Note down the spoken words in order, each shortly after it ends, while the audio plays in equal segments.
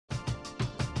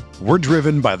We're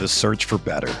driven by the search for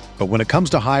better. But when it comes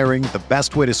to hiring, the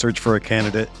best way to search for a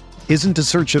candidate isn't to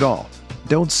search at all.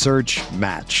 Don't search,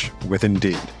 match with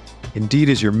Indeed. Indeed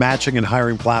is your matching and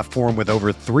hiring platform with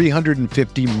over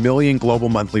 350 million global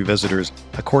monthly visitors,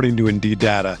 according to Indeed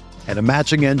data, and a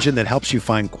matching engine that helps you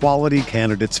find quality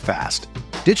candidates fast.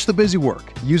 Ditch the busy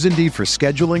work. Use Indeed for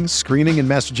scheduling, screening, and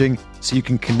messaging so you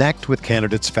can connect with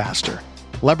candidates faster.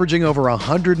 Leveraging over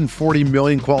 140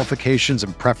 million qualifications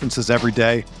and preferences every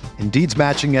day, Indeed's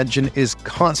matching engine is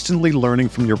constantly learning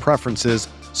from your preferences,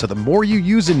 so the more you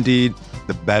use Indeed,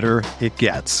 the better it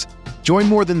gets. Join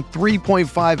more than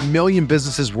 3.5 million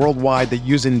businesses worldwide that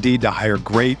use Indeed to hire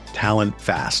great talent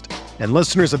fast. And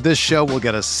listeners of this show will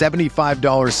get a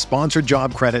 $75 sponsored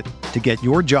job credit to get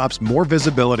your jobs more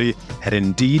visibility at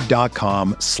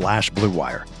Indeed.com/Blue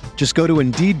Wire. Just go to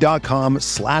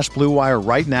Indeed.com/Blue Wire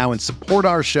right now and support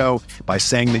our show by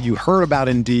saying that you heard about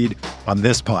Indeed on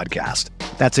this podcast.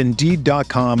 That's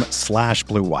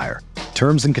Indeed.com/Blue Wire.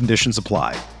 Terms and conditions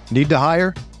apply. Need to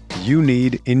hire? You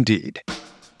need Indeed.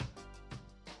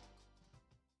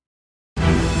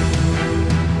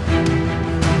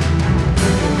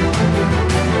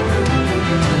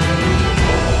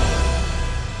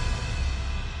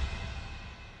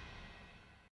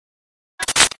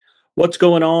 What's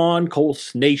going on,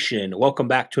 Colts Nation? Welcome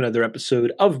back to another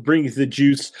episode of Bring the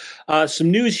Juice. Some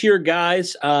news here,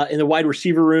 guys. In the wide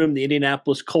receiver room, the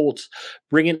Indianapolis Colts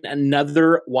bring in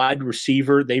another wide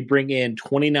receiver. They bring in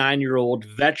 29-year-old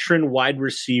veteran wide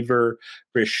receiver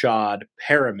Breshad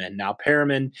Perriman. Now,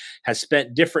 Perriman has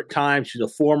spent different times. He's a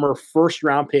former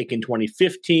first-round pick in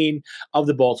 2015 of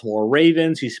the Baltimore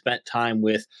Ravens. He spent time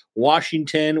with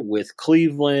Washington, with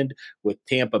Cleveland, with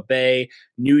Tampa Bay,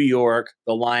 New York,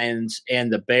 the Lions,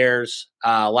 and the Bears.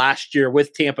 Last year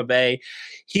with Tampa Bay,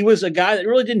 he was a guy that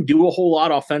really didn't do a whole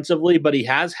lot offensively, but he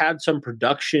has had some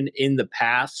production in the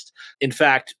past. In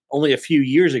fact, only a few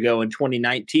years ago in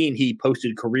 2019, he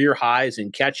posted career highs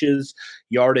in catches,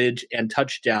 yardage, and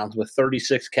touchdowns with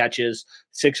 36 catches,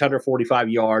 645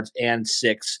 yards, and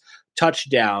 6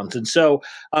 touchdowns. And so,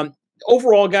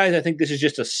 overall, guys, I think this is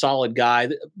just a solid guy.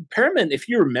 Perriman, if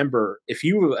you remember, if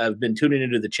you have been tuning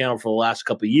into the channel for the last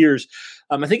couple of years,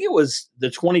 I think it was the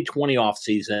 2020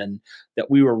 offseason that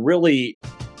we were really...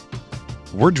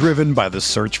 We're driven by the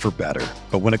search for better.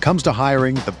 But when it comes to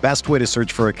hiring, the best way to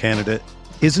search for a candidate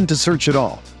isn't to search at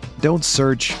all. Don't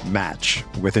search, match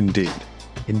with Indeed.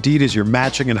 Indeed is your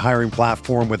matching and hiring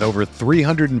platform with over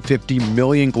 350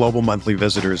 million global monthly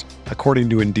visitors,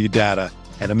 according to Indeed data,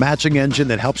 and a matching engine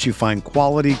that helps you find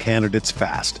quality candidates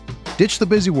fast. Ditch the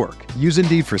busy work. Use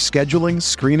Indeed for scheduling,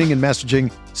 screening, and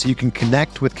messaging so you can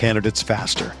connect with candidates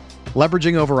faster.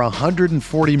 Leveraging over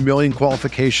 140 million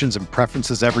qualifications and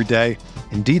preferences every day,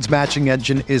 Indeed's matching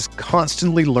engine is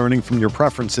constantly learning from your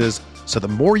preferences, so the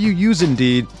more you use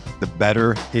Indeed, the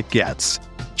better it gets.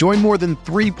 Join more than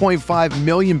 3.5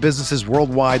 million businesses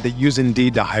worldwide that use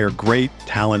Indeed to hire great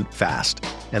talent fast.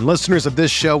 And listeners of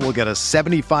this show will get a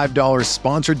 $75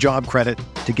 sponsored job credit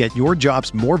to get your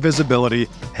jobs more visibility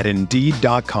at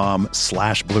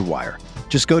Indeed.com/Blue Wire.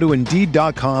 Just go to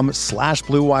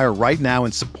Indeed.com/Blue Wire right now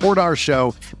and support our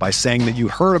show by saying that you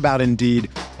heard about Indeed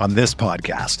on this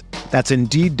podcast. That's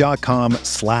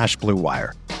Indeed.com/Blue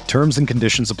Wire. Terms and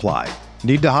conditions apply.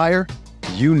 Need to hire?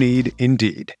 You need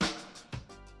Indeed.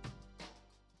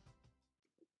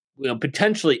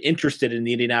 Potentially interested in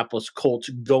the Indianapolis Colts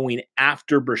going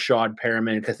after Breshad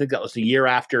Perriman, because I think that was the year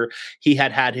after he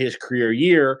had his career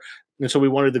year. And so we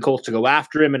wanted the Colts to go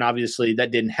after him, and obviously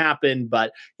that didn't happen.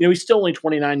 But, he's still only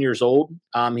 29 years old.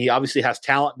 He obviously has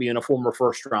talent, being a former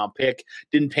first-round pick.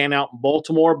 Didn't pan out in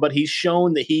Baltimore, but he's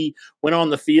shown that he went on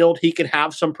the field. He can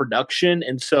have some production.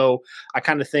 And so I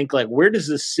kind of think, where does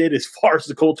this sit as far as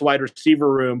the Colts wide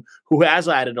receiver room, who has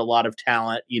added a lot of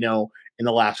talent, in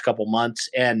the last couple months?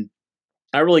 And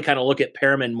I really kind of look at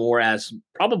Perriman more as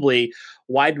probably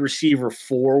wide receiver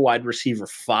 4, wide receiver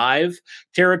 5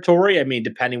 territory. I mean,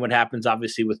 depending what happens,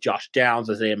 obviously, with Josh Downs,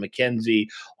 Isaiah McKenzie,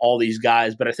 all these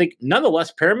guys. But I think,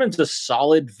 nonetheless, Perriman's a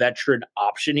solid veteran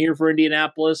option here for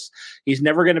Indianapolis. He's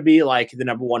never going to be like the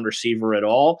number one receiver at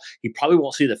all. He probably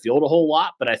won't see the field a whole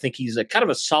lot, but I think he's a kind of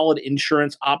a solid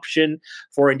insurance option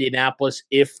for Indianapolis.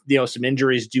 If, some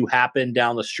injuries do happen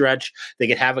down the stretch, they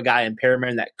could have a guy in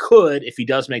Perriman that could, if he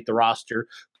does make the roster,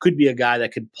 could be a guy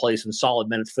that could play some solid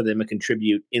minutes for them and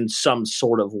contribute in some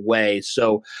sort of way.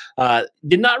 So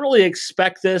did not really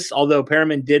expect this, although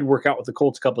Perriman did work out with the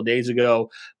Colts a couple of days ago,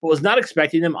 but was not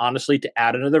expecting them, honestly, to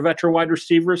add another veteran wide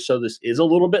receiver. So this is a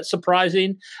little bit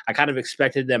surprising. I kind of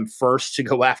expected them first to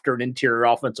go after an interior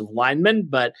offensive lineman,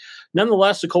 but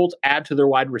nonetheless, the Colts add to their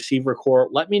wide receiver core.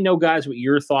 Let me know, guys, what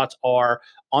your thoughts are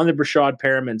on the Breshad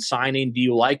Perriman signing, do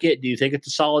you like it? Do you think it's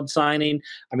a solid signing?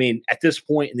 I mean, at this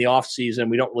point in the offseason,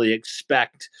 we don't really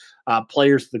expect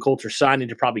players the Colts are signing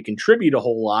to probably contribute a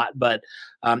whole lot, but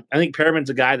I think Perriman's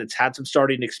a guy that's had some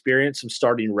starting experience, some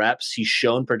starting reps. He's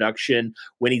shown production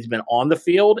when he's been on the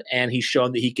field, and he's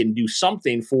shown that he can do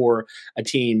something for a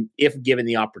team if given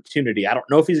the opportunity. I don't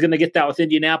know if he's going to get that with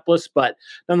Indianapolis, but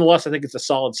nonetheless, I think it's a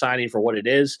solid signing for what it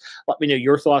is. Let me know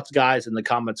your thoughts, guys, in the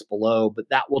comments below, but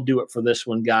that will do it for this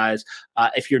one, guys.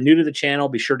 If you're new to the channel,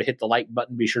 be sure to hit the like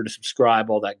button, be sure to subscribe,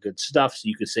 all that good stuff, so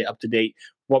you can stay up to date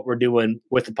what we're doing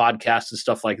with the podcast and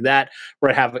stuff like that.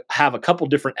 We're going to have a couple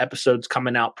different episodes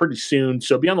coming out pretty soon,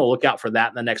 so be on the lookout for that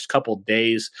in the next couple of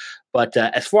days. But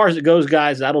as far as it goes,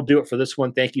 guys, that'll do it for this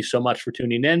one. Thank you so much for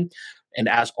tuning in. And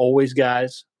as always,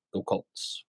 guys, go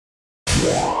Colts.